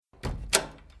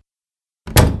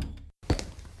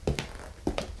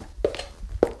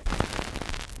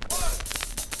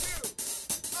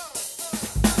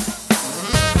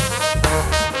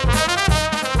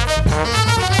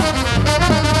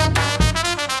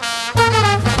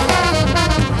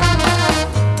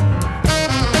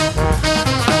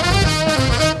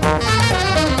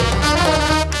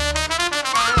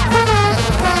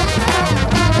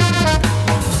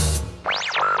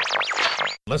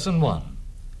Lesson 1.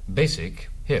 Basic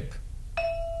Hip.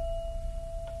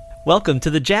 Welcome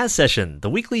to the Jazz Session, the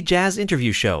weekly jazz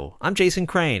interview show. I'm Jason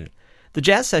Crane. The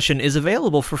Jazz Session is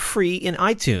available for free in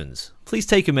iTunes. Please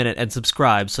take a minute and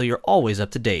subscribe so you're always up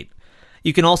to date.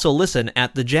 You can also listen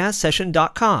at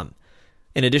thejazzsession.com.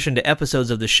 In addition to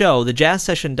episodes of the show,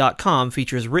 thejazzsession.com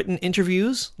features written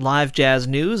interviews, live jazz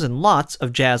news, and lots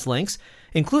of jazz links,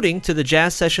 including to the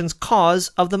Jazz Session's Cause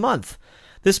of the Month.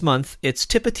 This month, it's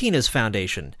Tipitina's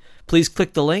Foundation. Please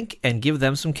click the link and give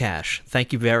them some cash.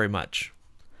 Thank you very much.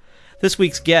 This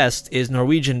week's guest is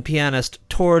Norwegian pianist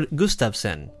Tord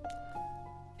Gustavsen.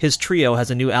 His trio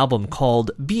has a new album called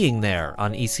Being There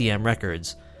on ECM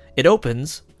Records. It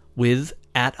opens with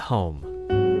At Home.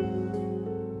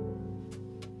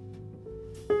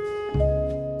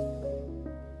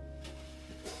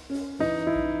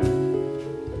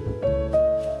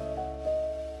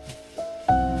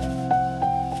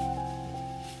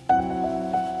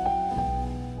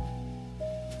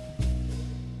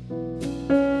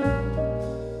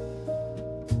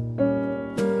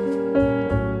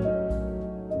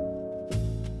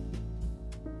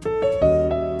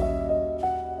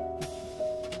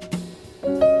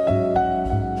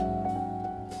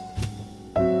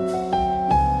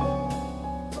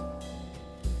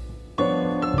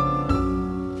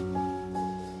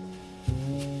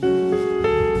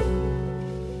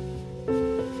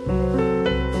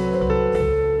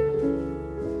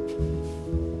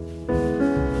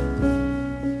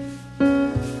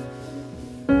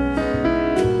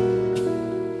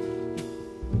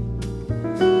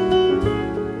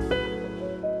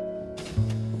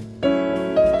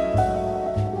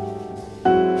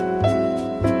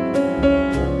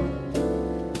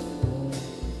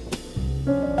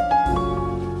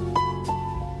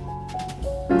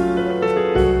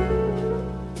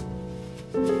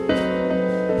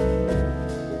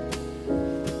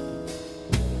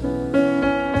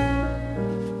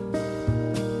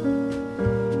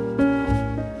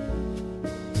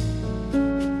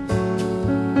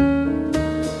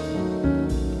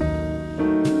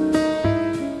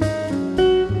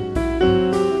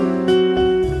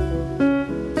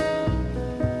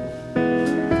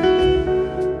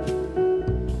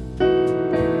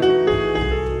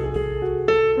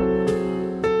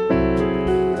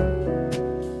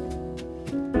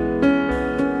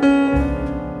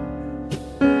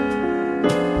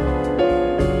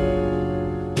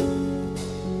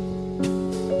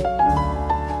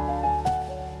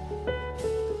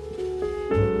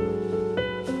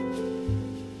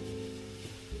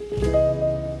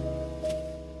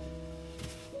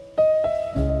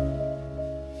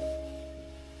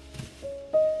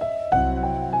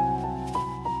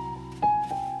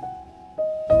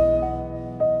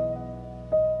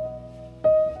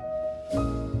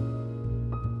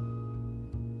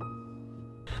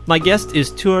 My guest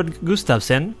is Tord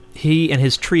Gustavsen. He and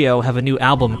his trio have a new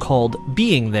album called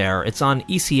Being There. It's on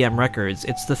ECM Records.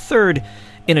 It's the third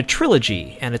in a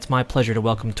trilogy, and it's my pleasure to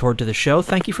welcome Tord to the show.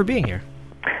 Thank you for being here.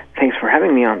 Thanks for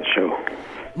having me on the show.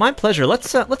 My pleasure. Let's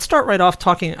start right off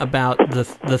talking about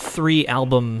the three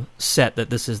album set that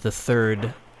this is the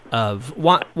third of.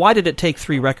 Why did it take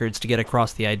 3 records to get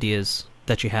across the ideas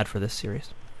that you had for this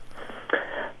series?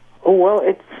 Oh, well,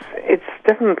 it's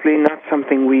definitely not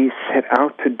something we set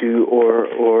out to do or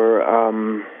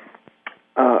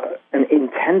an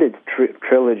intended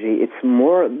trilogy. It's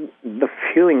more the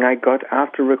feeling I got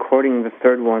after recording the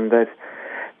third one that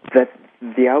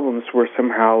the albums were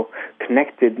somehow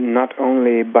connected, not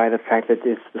only by the fact that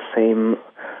it's the same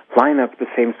lineup, the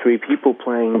same 3 people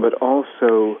playing, but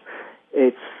also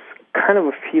it's kind of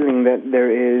a feeling that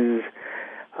there is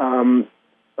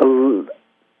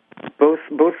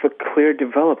both a clear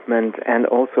development and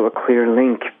also a clear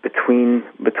link between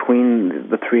the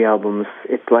 3 albums.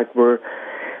 It's like we're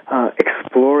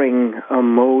exploring a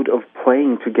mode of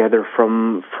playing together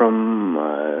from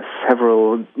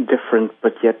several different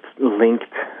but yet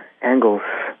linked angles.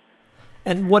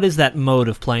 And what is that mode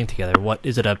of playing together? What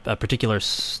is it? A particular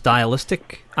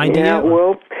stylistic idea? Yeah,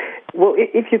 well,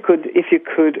 if you could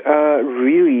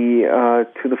really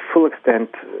to the full extent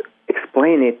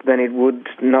explain it, then it would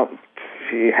not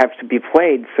have to be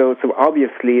played. So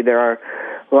obviously there are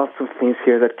lots of things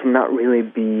here that cannot really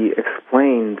be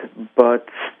explained. But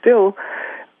still,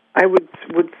 I would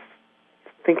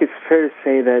think it's fair to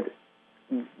say that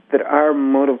our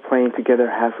mode of playing together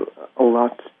has a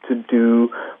lot to do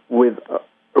with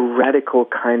a radical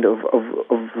kind of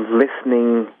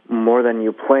listening more than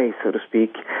you play, so to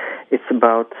speak. It's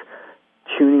about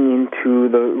tuning into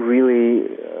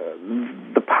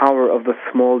the power of the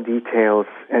small details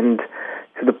and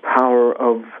to the power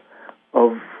of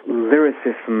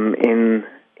lyricism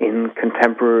in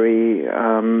contemporary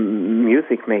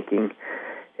music making.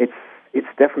 It's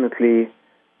definitely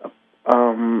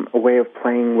a way of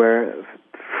playing where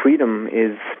freedom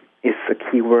is a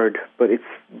key word, but it's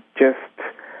just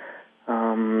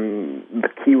the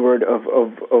key word of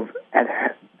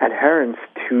adherence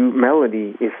to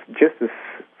melody is just as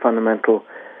fundamental,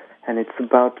 and it's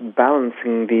about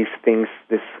balancing these things,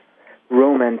 this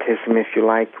romanticism, if you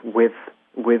like, with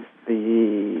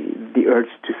the urge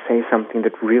to say something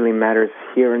that really matters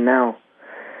here and now.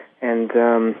 And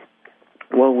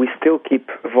well, we still keep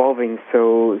evolving,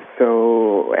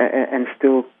 and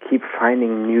still keep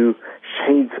finding new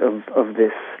shades of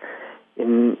this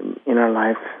in our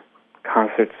live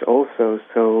concerts also.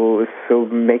 So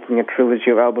making a trilogy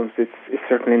of albums is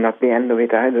certainly not the end of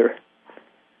it either.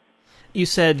 You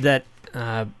said that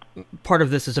part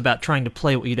of this is about trying to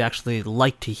play what you'd actually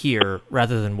like to hear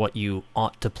rather than what you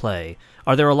ought to play.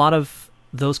 Are there a lot of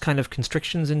those kind of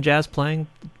constrictions in jazz playing?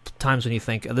 Times when you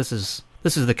think, this is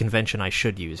the convention I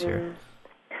should use here?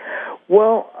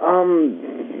 Well,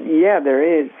 yeah, there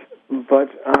is, but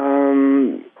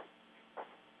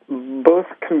both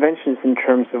conventions in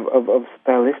terms of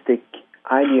stylistic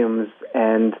idioms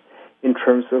and in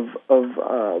terms of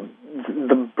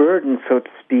the burden, so to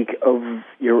speak, of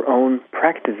your own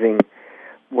practicing.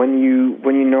 When you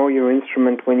know your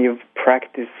instrument, when you've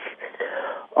practiced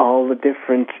all the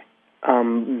different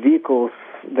vehicles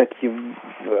that you've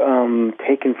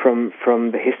taken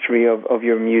from the history of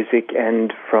your music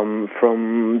and from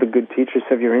the good teachers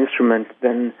of your instrument,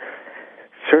 then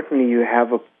certainly you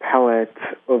have a palette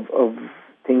of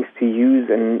things to use,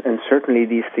 and certainly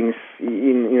these things,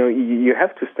 you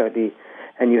have to study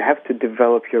and you have to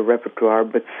develop your repertoire,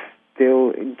 but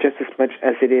still, just as much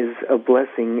as it is a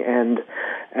blessing and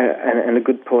a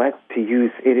good palette to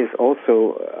use, it is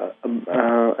also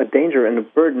a danger and a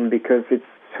burden, because it's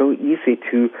so easy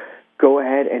to go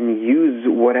ahead and use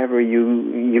whatever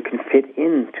you can fit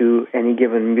into any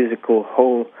given musical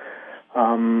whole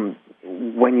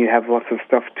when you have lots of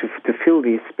stuff to fill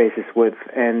these spaces with.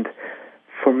 And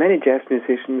for many jazz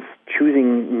musicians,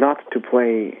 choosing not to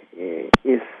play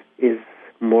is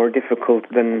more difficult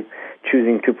than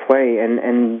choosing to play,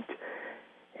 and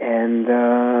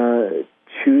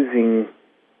choosing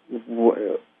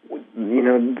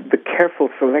the careful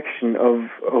selection of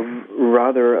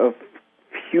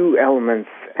few elements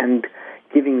and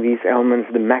giving these elements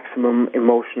the maximum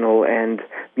emotional and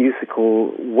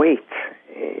musical weight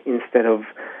instead of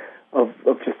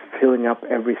just filling up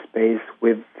every space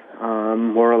with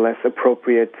more or less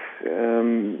appropriate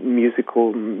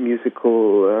musical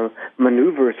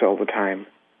maneuvers all the time.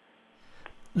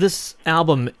 This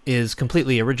album is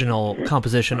completely original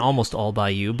composition, almost all by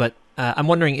you, but I'm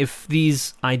wondering if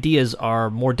these ideas are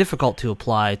more difficult to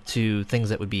apply to things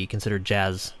that would be considered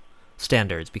jazz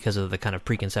standards because of the kind of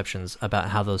preconceptions about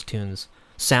how those tunes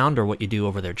sound or what you do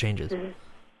over their changes. Mm-hmm.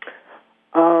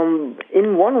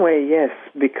 In one way, yes,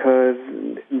 because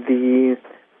the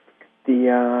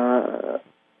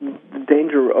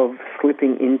danger of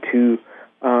slipping into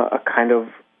a kind of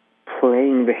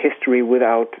playing the history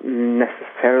without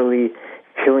necessarily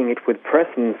filling it with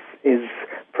presence is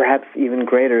perhaps even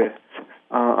greater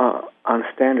on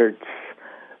standards.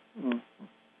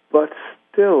 But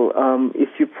still, if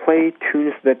you play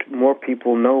tunes that more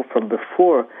people know from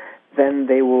before, then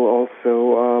they will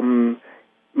also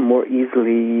more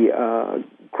easily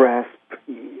grasp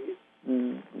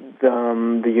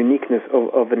the uniqueness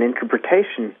of an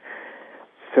interpretation.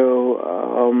 So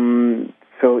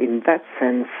in that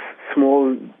sense,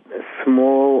 small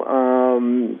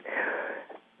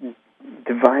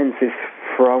deviances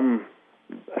from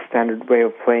a standard way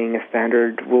of playing a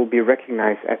standard will be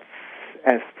recognized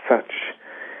as such.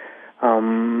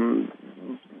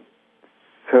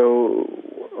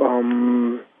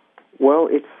 Well,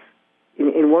 it's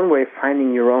in one way,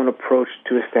 finding your own approach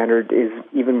to a standard is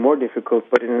even more difficult,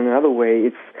 but in another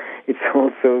way, it's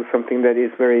also something that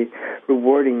is very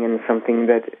rewarding and something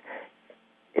that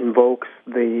invokes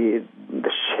the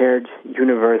shared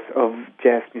universe of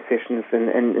jazz musicians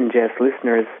and jazz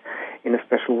listeners in a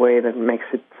special way that makes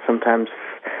it sometimes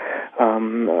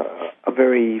a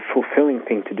very fulfilling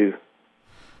thing to do.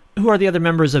 Who are the other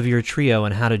members of your trio,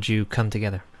 and how did you come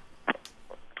together?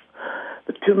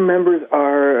 The two members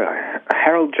are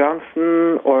Harold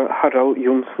Johnson, or Harald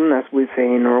Jonsson, as we say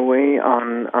in Norway,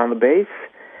 on the bass,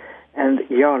 and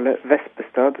Jarle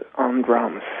Vespestad on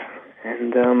drums.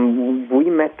 And we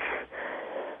met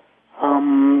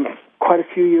quite a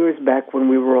few years back when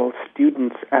we were all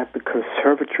students at the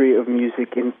Conservatory of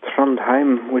Music in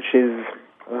Trondheim, which is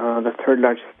the third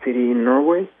largest city in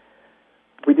Norway.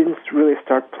 we didn't really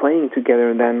start playing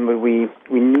together then, but we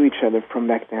knew each other from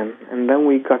back then. And then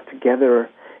we got together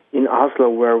in Oslo,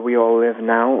 where we all live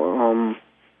now,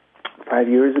 5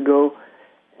 years ago,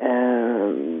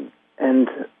 and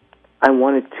I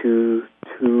wanted to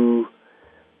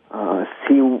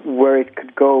see where it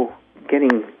could go,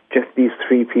 getting just these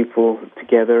three people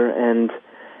together, and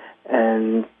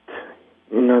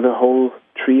the whole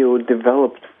trio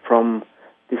developed from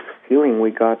this feeling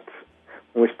we got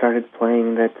when we started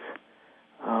playing, that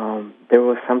there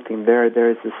was something there. There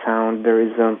is a sound. There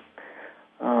is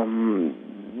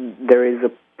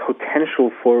a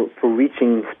potential for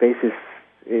reaching spaces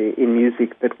in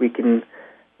music that we can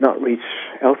not reach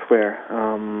elsewhere.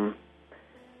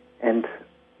 And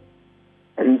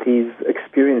these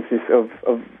experiences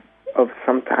of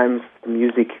sometimes the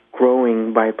music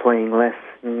growing by playing less,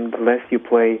 and the less you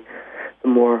play, the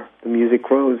more the music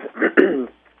grows.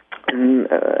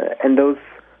 And those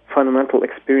fundamental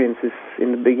experiences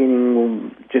in the beginning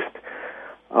will just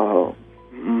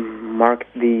mark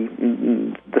the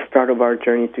start of our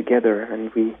journey together,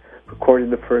 and we recorded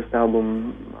the first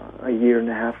album a year and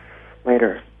a half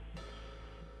later.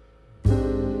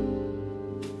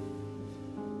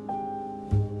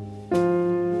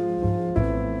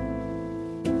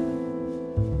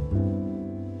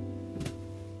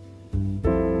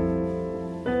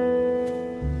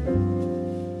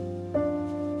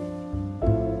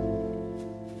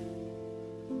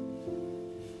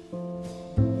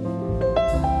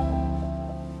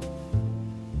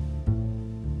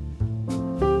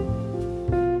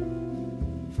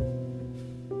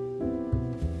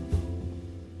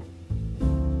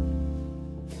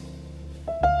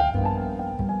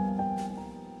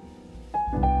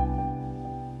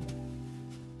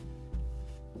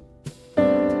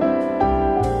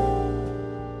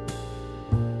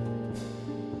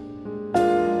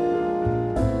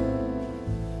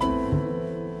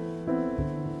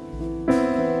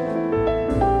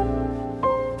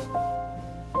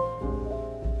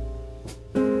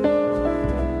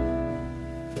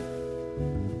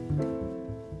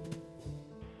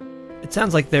 It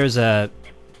sounds like there's a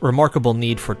remarkable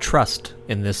need for trust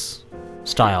in this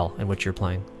style in which you're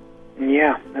playing.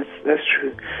 Yeah, that's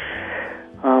true.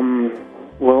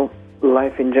 Well,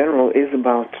 life in general is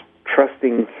about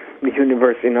trusting the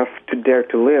universe enough to dare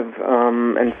to live,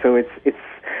 and so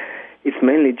it's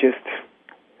mainly just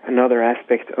another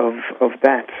aspect of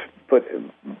that. But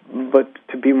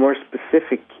to be more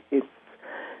specific,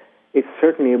 it's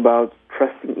certainly about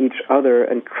trusting each other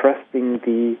and trusting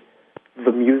the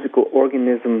musical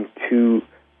organism to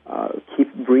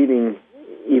keep breathing,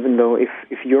 even though if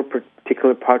your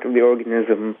particular part of the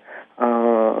organism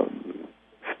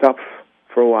stops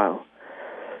for a while.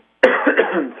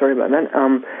 Sorry about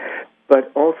that.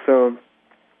 But also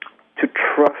to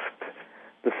trust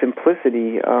the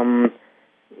simplicity.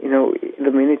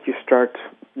 The minute you start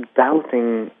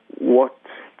doubting what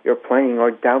you're playing,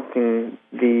 or doubting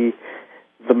the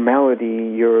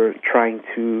melody you're trying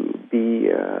to be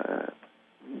a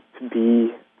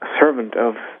servant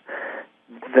of,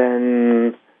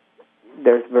 then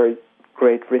there's very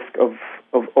great risk of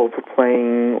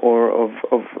overplaying or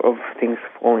of things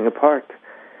falling apart.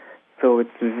 So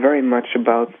it's very much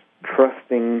about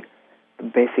trusting the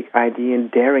basic idea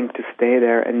and daring to stay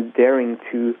there and daring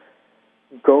to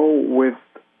go with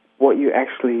what you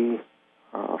actually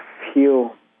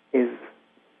feel is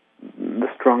the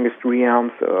strongest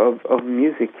realms of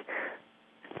music.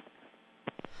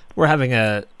 We're having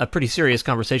a pretty serious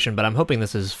conversation, but I'm hoping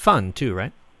this is fun too,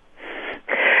 right?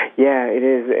 Yeah, it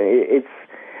is.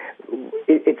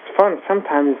 It's fun.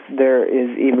 Sometimes there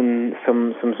is even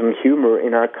some humor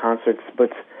in our concerts,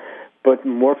 but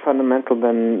more fundamental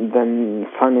than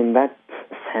fun in that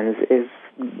sense is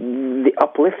the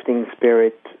uplifting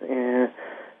spirit.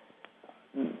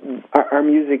 Our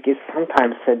music is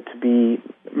sometimes said to be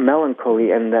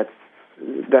melancholy, and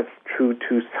that's true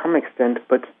to some extent,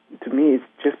 but to me it's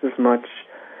just as much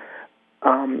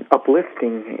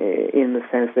uplifting in the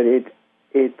sense that it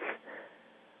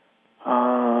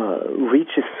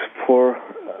reaches for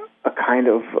a kind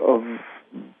of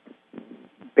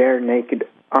bare naked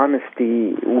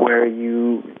honesty where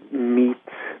you meet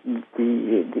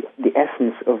the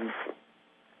essence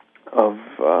of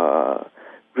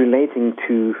relating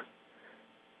to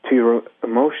your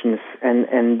emotions,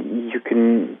 and you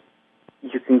can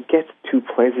get to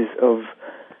places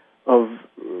of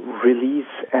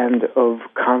release and of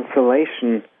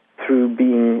consolation through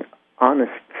being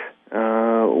honest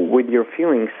with your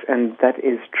feelings, and that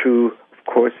is true, of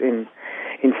course, in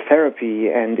therapy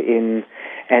and in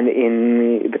and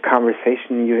in the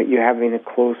conversation you have in a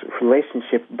close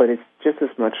relationship, but it's just as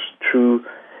much true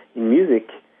in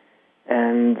music.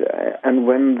 And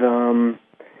when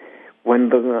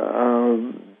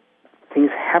the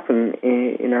things happen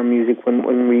in our music,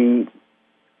 when we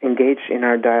engage in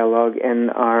our dialogue and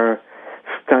are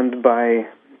stunned by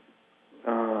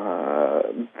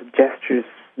gestures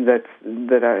that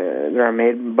are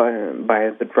made by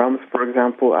the drums, for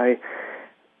example, I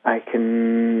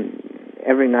can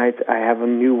every night I have a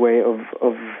new way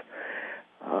of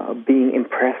being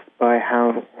impressed by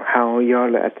how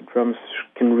Jarle at the drums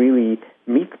can really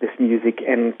meet this music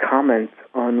and comment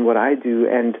on what I do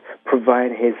and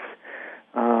provide his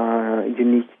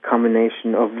unique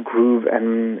combination of groove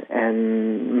and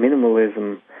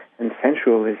minimalism and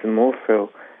sensualism also,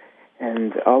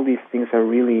 and all these things are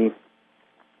really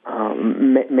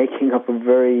making up a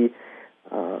very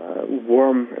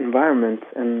warm environment,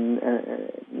 and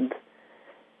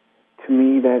to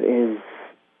me that is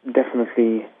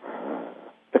definitely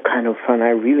the kind of fun I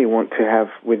really want to have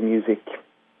with music.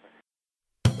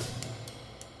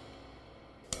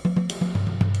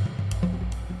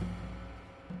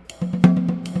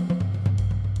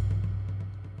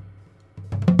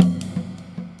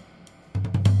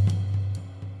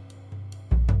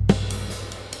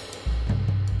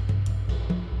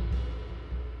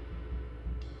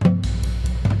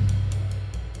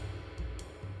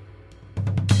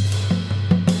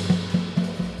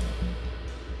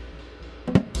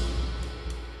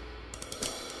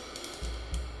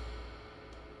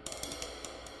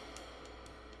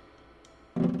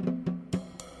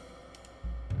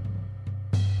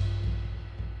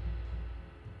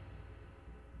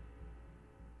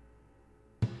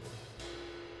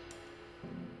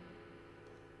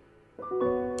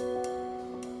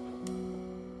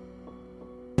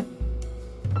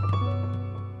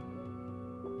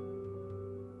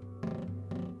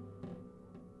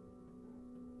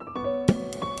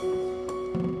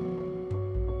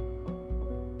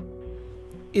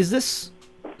 Is this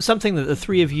something that the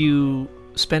three of you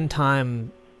spend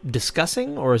time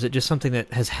discussing, or is it just something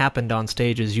that has happened on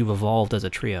stage as you've evolved as a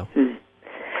trio?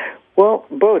 Well,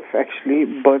 both, actually,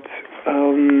 but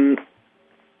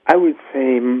I would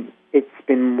say it's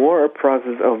been more a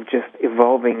process of just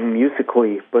evolving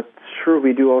musically, but sure,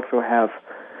 we do also have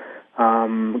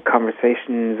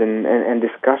conversations and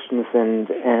discussions,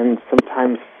 and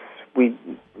sometimes we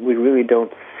really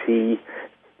don't see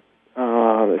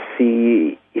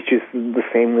issues the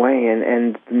same way,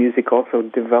 and the music also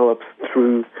develops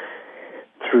through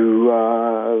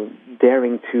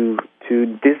daring to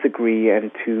disagree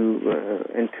and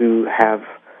to have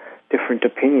different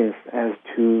opinions as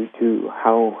to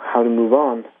how to move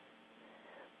on.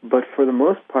 But for the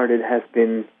most part, it has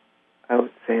been, I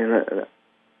would say,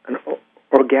 an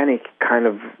organic kind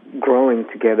of growing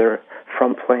together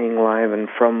from playing live and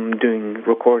from doing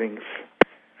recordings.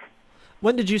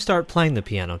 When did you start playing the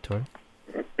piano, Tord?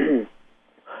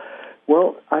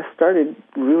 Well, I started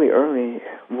really early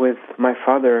with my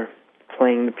father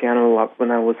playing the piano a lot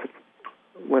when I was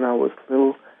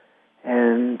little,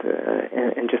 and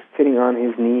just sitting on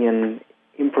his knee and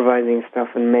improvising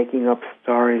stuff and making up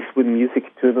stories with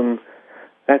music to them.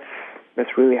 That's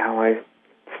really how I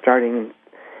started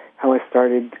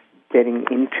getting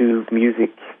into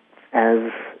music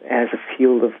as a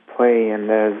field of play and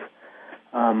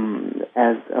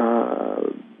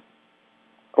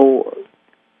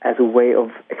as a way of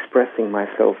expressing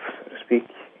myself, so to speak.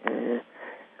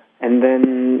 And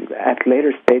then at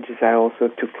later stages, I also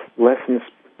took lessons,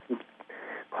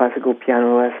 classical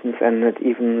piano lessons, and at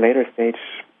even later stage,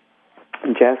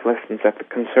 jazz lessons at the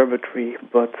conservatory.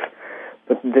 But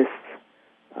this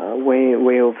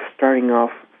way of starting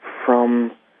off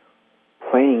from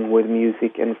playing with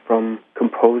music and from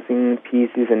composing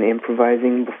pieces and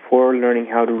improvising before learning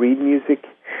how to read music,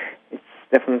 it's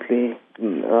definitely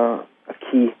a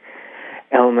key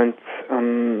element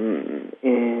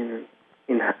in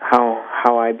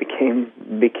how I became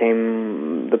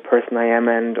the person I am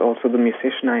and also the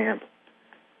musician I am.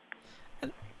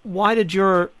 Why did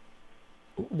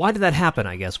that happen,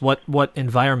 I guess? What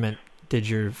environment did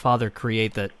your father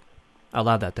create that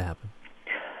allowed that to happen?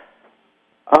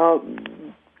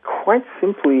 Quite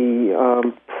simply,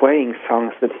 playing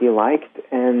songs that he liked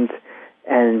and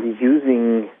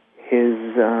using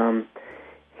his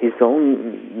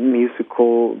own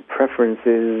musical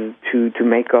preferences to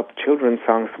make up children's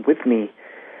songs with me.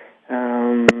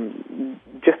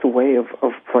 Just a way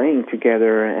of playing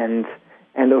together and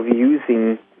of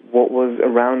using what was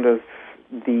around us,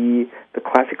 the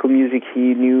classical music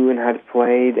he knew and had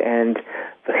played, and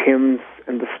the hymns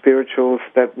and the spirituals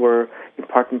that were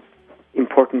important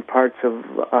important parts of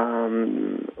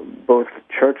both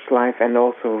church life and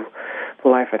also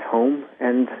life at home,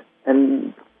 and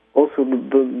also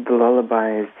the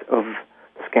lullabies of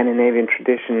the Scandinavian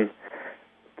tradition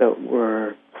that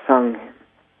were sung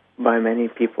by many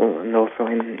people, and also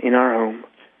in our home.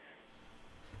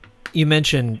 You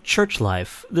mentioned church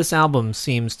life. This album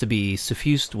seems to be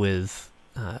suffused with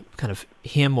kind of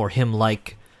hymn or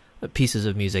hymn-like pieces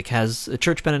of music. Has the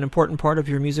church been an important part of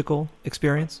your musical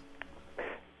experience?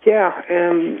 Yeah,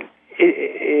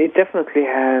 it definitely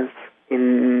has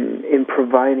in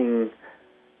providing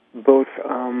both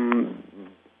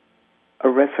a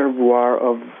reservoir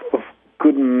of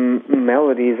good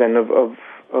melodies and of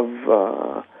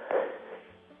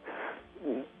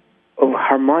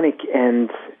harmonic and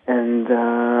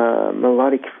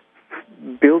melodic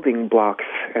building blocks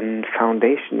and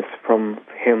foundations from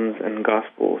hymns and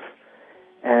gospels.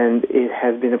 And it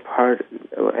has been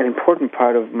an important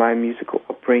part of my musical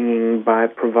upbringing by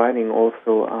providing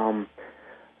also an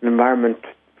environment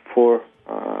for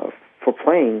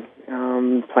playing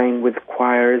with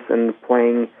choirs and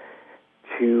playing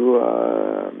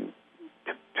to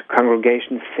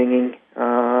congregations singing,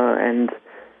 and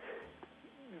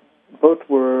both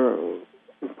were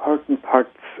important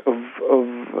parts of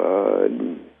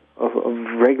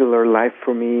regular life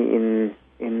for me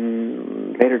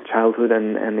in later childhood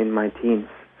and in my teens.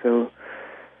 So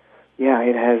yeah,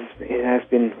 it has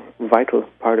been a vital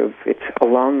part of it,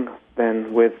 along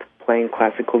then with playing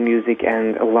classical music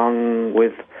and along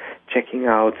with checking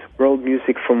out world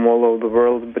music from all over the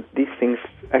world, but these things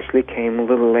actually came a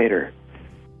little later.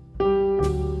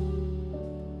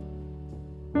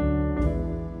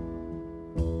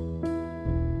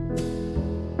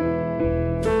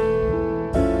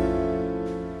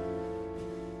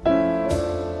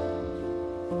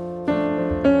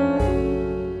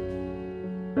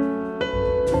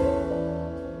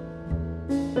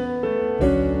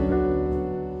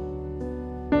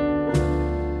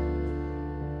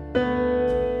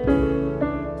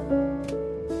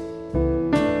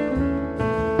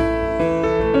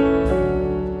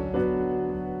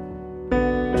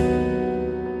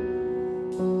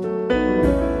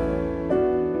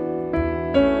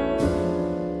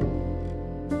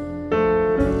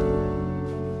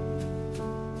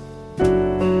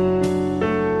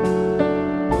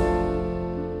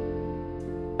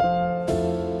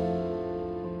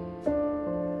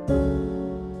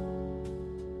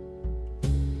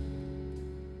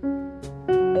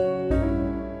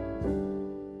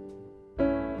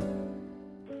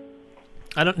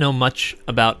 I don't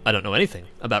know anything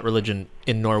about religion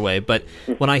in Norway, but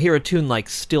when I hear a tune like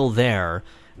Still There,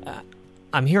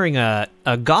 I'm hearing a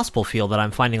gospel feel that I'm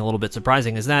finding a little bit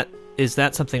surprising. Is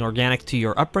that something organic to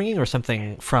your upbringing or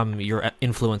something from your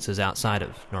influences outside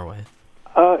of Norway?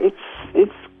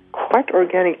 It's quite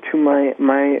organic to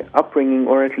my upbringing,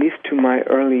 or at least to my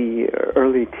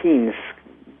early teens.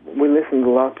 We listened a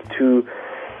lot to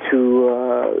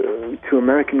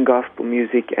American gospel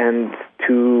music and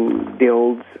to the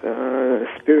old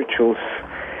spirituals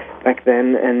back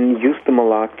then, and used them a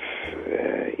lot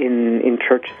in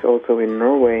churches also in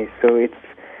Norway. So it's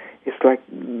like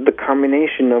the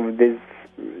combination of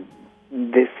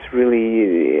this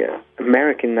really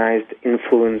Americanized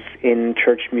influence in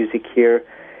church music here,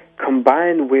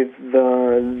 combined with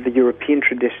the European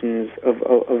traditions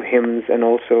of hymns and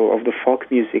also of the folk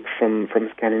music from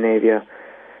Scandinavia,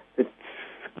 that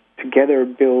together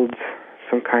build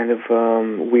some kind of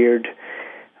weird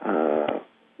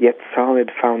yet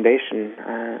solid foundation.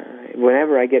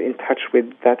 Whenever I get in touch with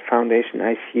that foundation,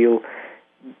 I feel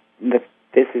that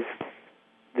this is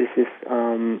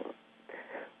a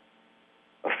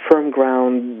firm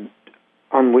ground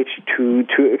on which to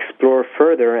explore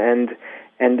further and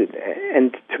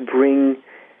to bring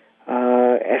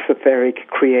esoteric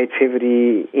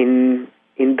creativity in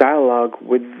dialogue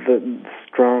with the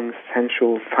strong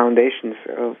sensual foundations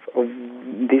of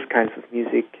these kinds of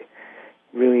music.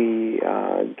 Really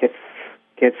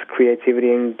gets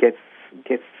creativity and gets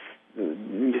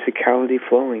musicality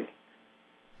flowing.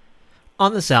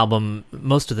 On this album,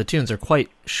 most of the tunes are quite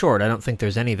short. I don't think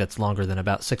there's any that's longer than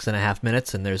about 6.5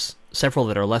 minutes, and there's several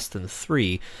that are less than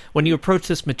 3. When you approach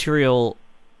this material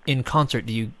in concert,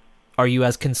 are you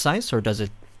as concise, or does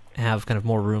it have kind of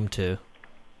more room to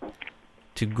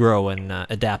grow and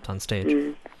adapt on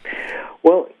stage?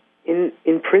 Well,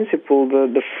 in principle,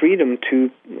 the freedom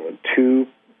to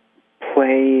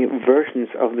play versions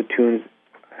of the tunes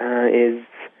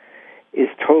is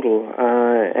total,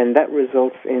 and that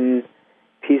results in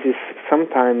pieces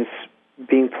sometimes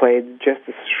being played just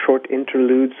as short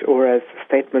interludes or as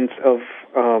statements of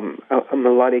a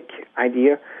melodic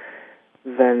idea,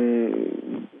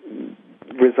 then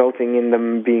resulting in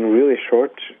them being really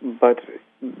short. But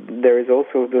there is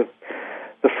also the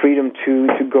freedom to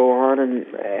go on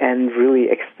and really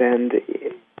extend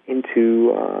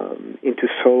into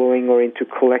soloing or into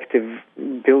collective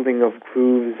building of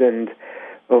grooves and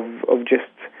of just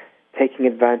taking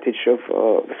advantage of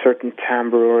a certain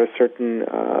timbre or a certain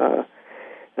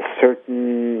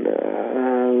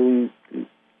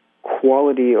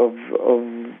quality of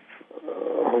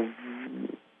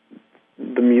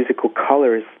the musical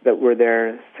colors that were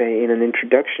there, say, in an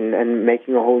introduction, and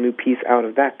making a whole new piece out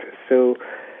of that. So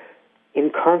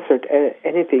in concert,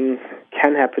 anything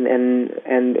can happen,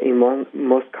 and in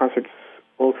most concerts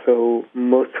also,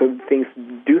 most of the things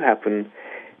do happen,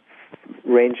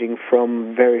 ranging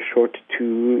from very short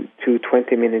to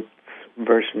 20 minutes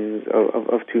versions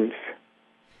of tunes.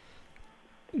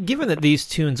 Given that these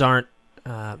tunes aren't,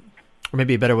 or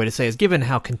maybe a better way to say is, given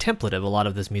how contemplative a lot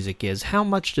of this music is, how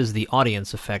much does the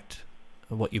audience affect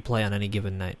what you play on any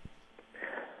given night?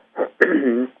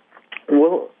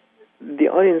 Well, the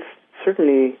audience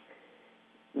certainly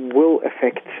will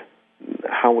affect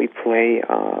how we play,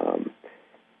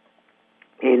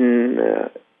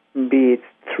 be it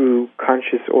through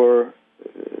conscious or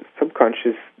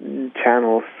subconscious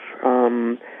channels.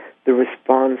 The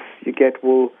response you get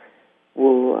will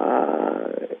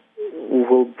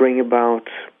bring about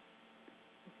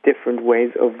different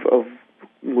ways of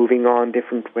moving on,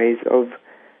 different ways of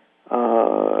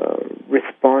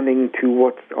responding to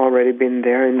what's already been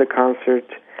there in the concert.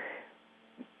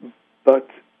 But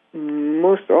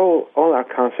most all our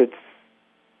concerts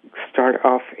start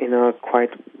off in a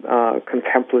quite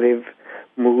contemplative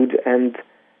mood and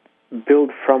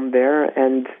build from there,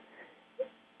 and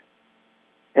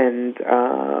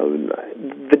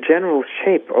the general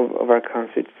shape of our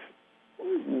concerts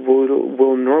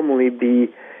will normally be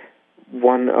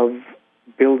one of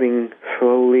building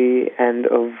slowly and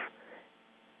of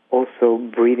also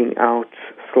breathing out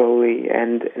slowly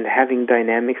and having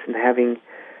dynamics and having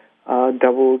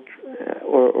double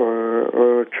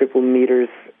or triple meters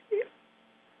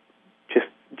just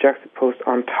juxtaposed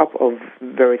on top of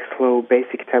very slow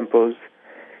basic tempos,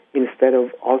 instead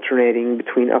of alternating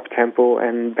between up-tempo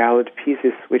and ballad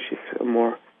pieces, which is a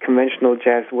more conventional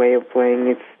jazz way of playing.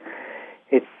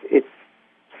 It's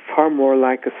far more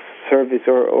like a service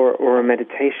or a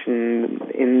meditation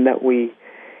in that we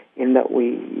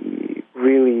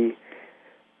really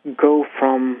go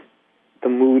from the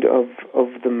mood of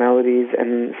the melodies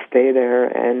and stay there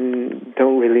and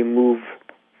don't really move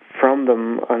from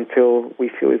them until we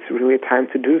feel it's really time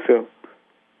to do so.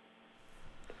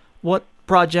 What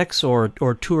projects or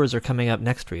tours are coming up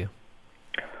next for you?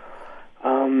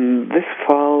 This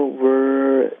fall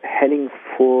we're heading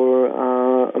for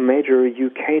a major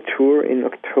UK tour in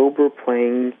October,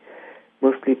 playing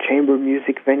mostly chamber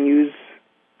music venues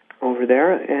over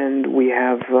there, and we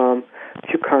have a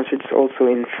few concerts also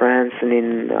in France and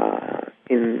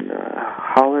in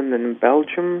Holland and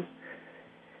Belgium,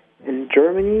 in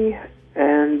Germany,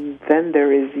 and then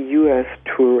there is a US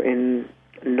tour in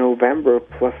November,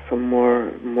 plus some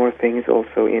more things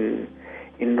also in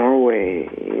Norway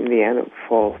in the end of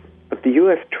fall. But the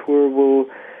US tour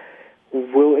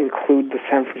will include the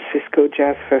San Francisco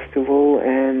Jazz Festival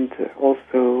and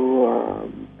also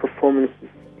performances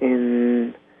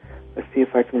in, let's see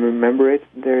if I can remember it,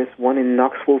 there's one in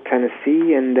Knoxville,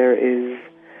 Tennessee, and there is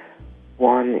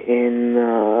one in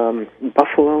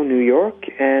Buffalo, New York,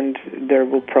 and there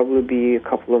will probably be a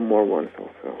couple of more ones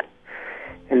also.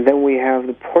 And then we have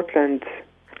the Portland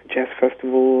Jazz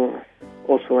Festival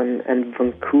also and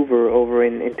Vancouver over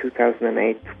in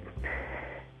 2008.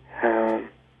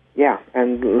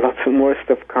 And lots of more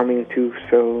stuff coming too.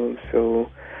 So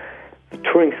the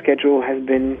touring schedule has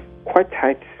been quite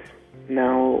tight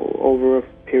now over a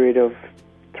period of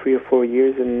 3 or 4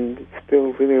 years, and it's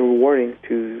still really rewarding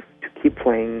to keep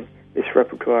playing this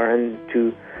repertoire and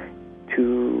to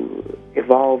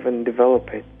evolve and develop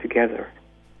it together.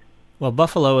 Well,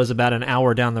 Buffalo is about an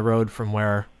hour down the road from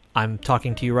where I'm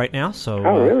talking to you right now, so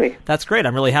really? That's great.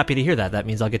 I'm really happy to hear that. That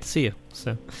means I'll get to see you.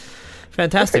 So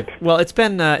fantastic. Perfect. Well, it's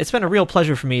been a real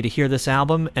pleasure for me to hear this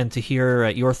album and to hear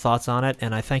your thoughts on it,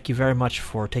 and I thank you very much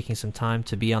for taking some time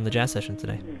to be on the Jazz Session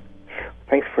today.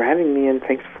 Thanks for having me, and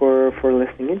thanks for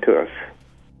listening in to us.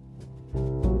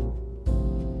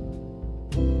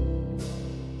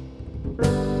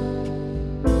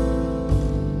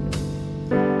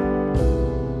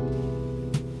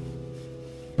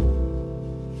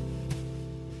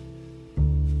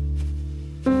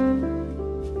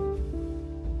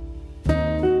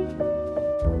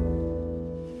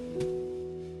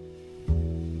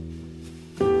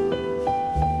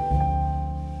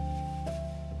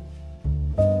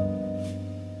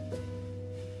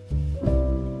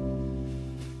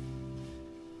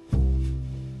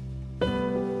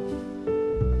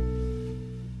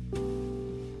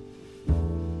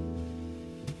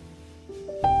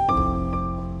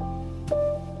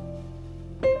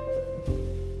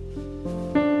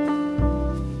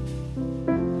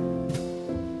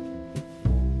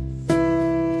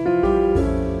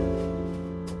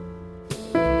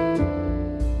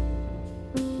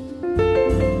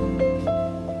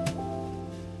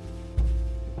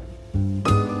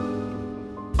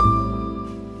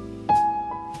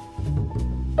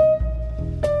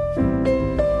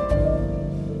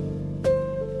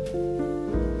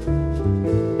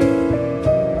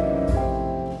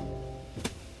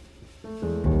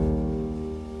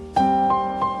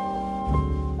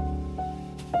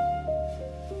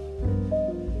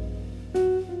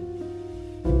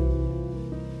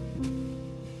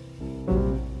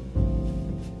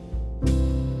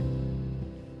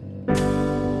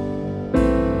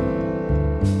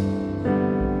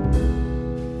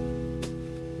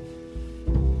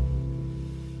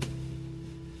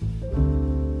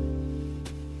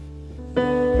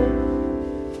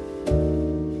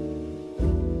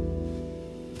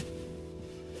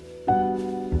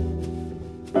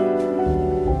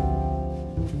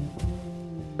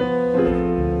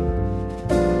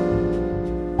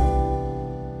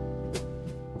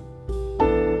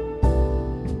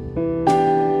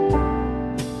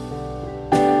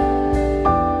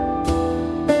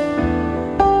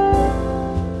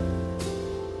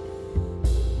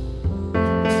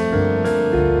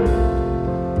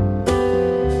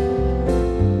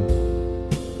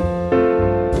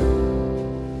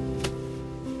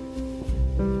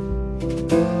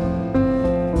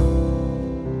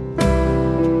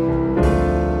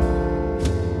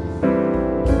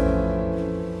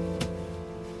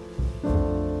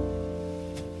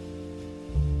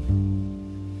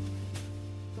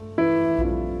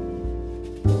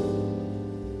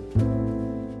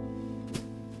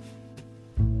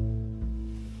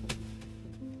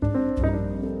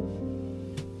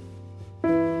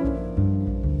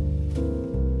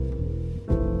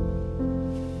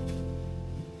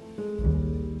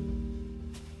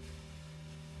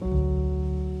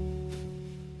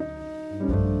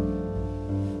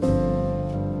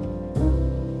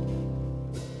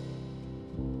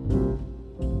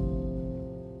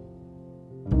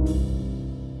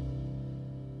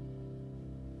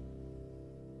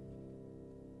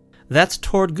 That's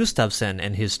Tord Gustavsen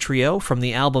and his trio from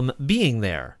the album Being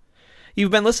There.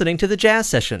 You've been listening to The Jazz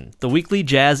Session, the weekly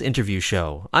jazz interview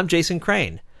show. I'm Jason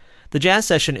Crane. The Jazz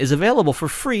Session is available for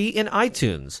free in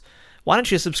iTunes. Why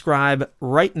don't you subscribe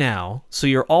right now so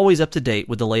you're always up to date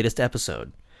with the latest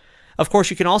episode? Of course,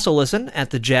 you can also listen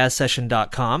at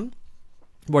thejazzsession.com,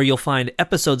 where you'll find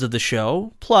episodes of the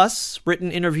show, plus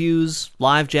written interviews,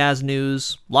 live jazz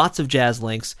news, lots of jazz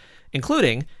links,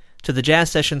 including to the Jazz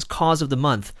Session's Cause of the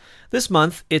Month. This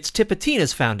month, it's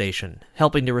Tipitina's Foundation,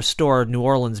 helping to restore New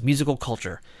Orleans musical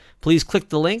culture. Please click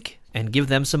the link and give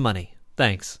them some money.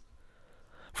 Thanks.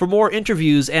 For more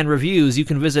interviews and reviews, you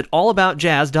can visit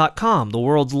allaboutjazz.com, the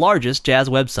world's largest jazz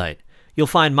website. You'll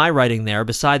find my writing there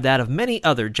beside that of many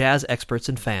other jazz experts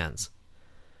and fans.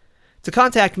 To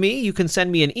contact me, you can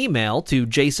send me an email to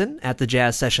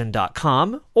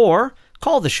jason@thejazzsession.com or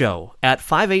call the show at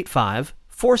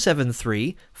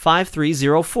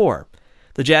 585-473-5304.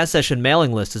 The Jazz Session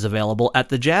mailing list is available at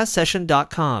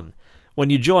thejazzsession.com. When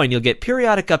you join, you'll get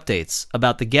periodic updates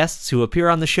about the guests who appear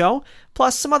on the show,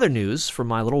 plus some other news from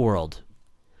my little world.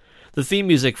 The theme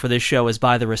music for this show is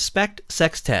by the Respect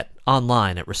Sextet,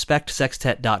 online at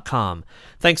respectsextet.com.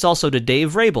 Thanks also to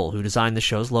Dave Rabel, who designed the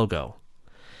show's logo.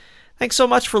 Thanks so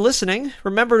much for listening.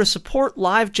 Remember to support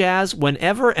live jazz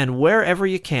whenever and wherever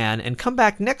you can, and come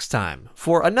back next time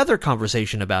for another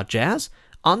conversation about jazz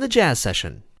on The Jazz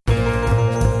Session.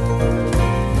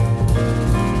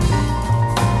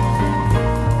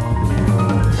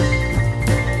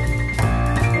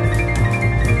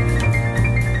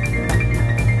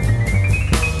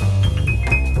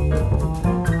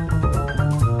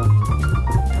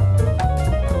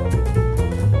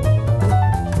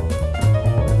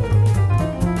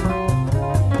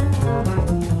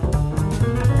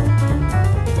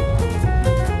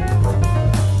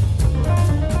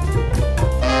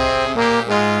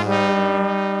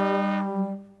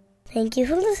 Thank you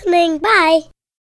for listening. Bye.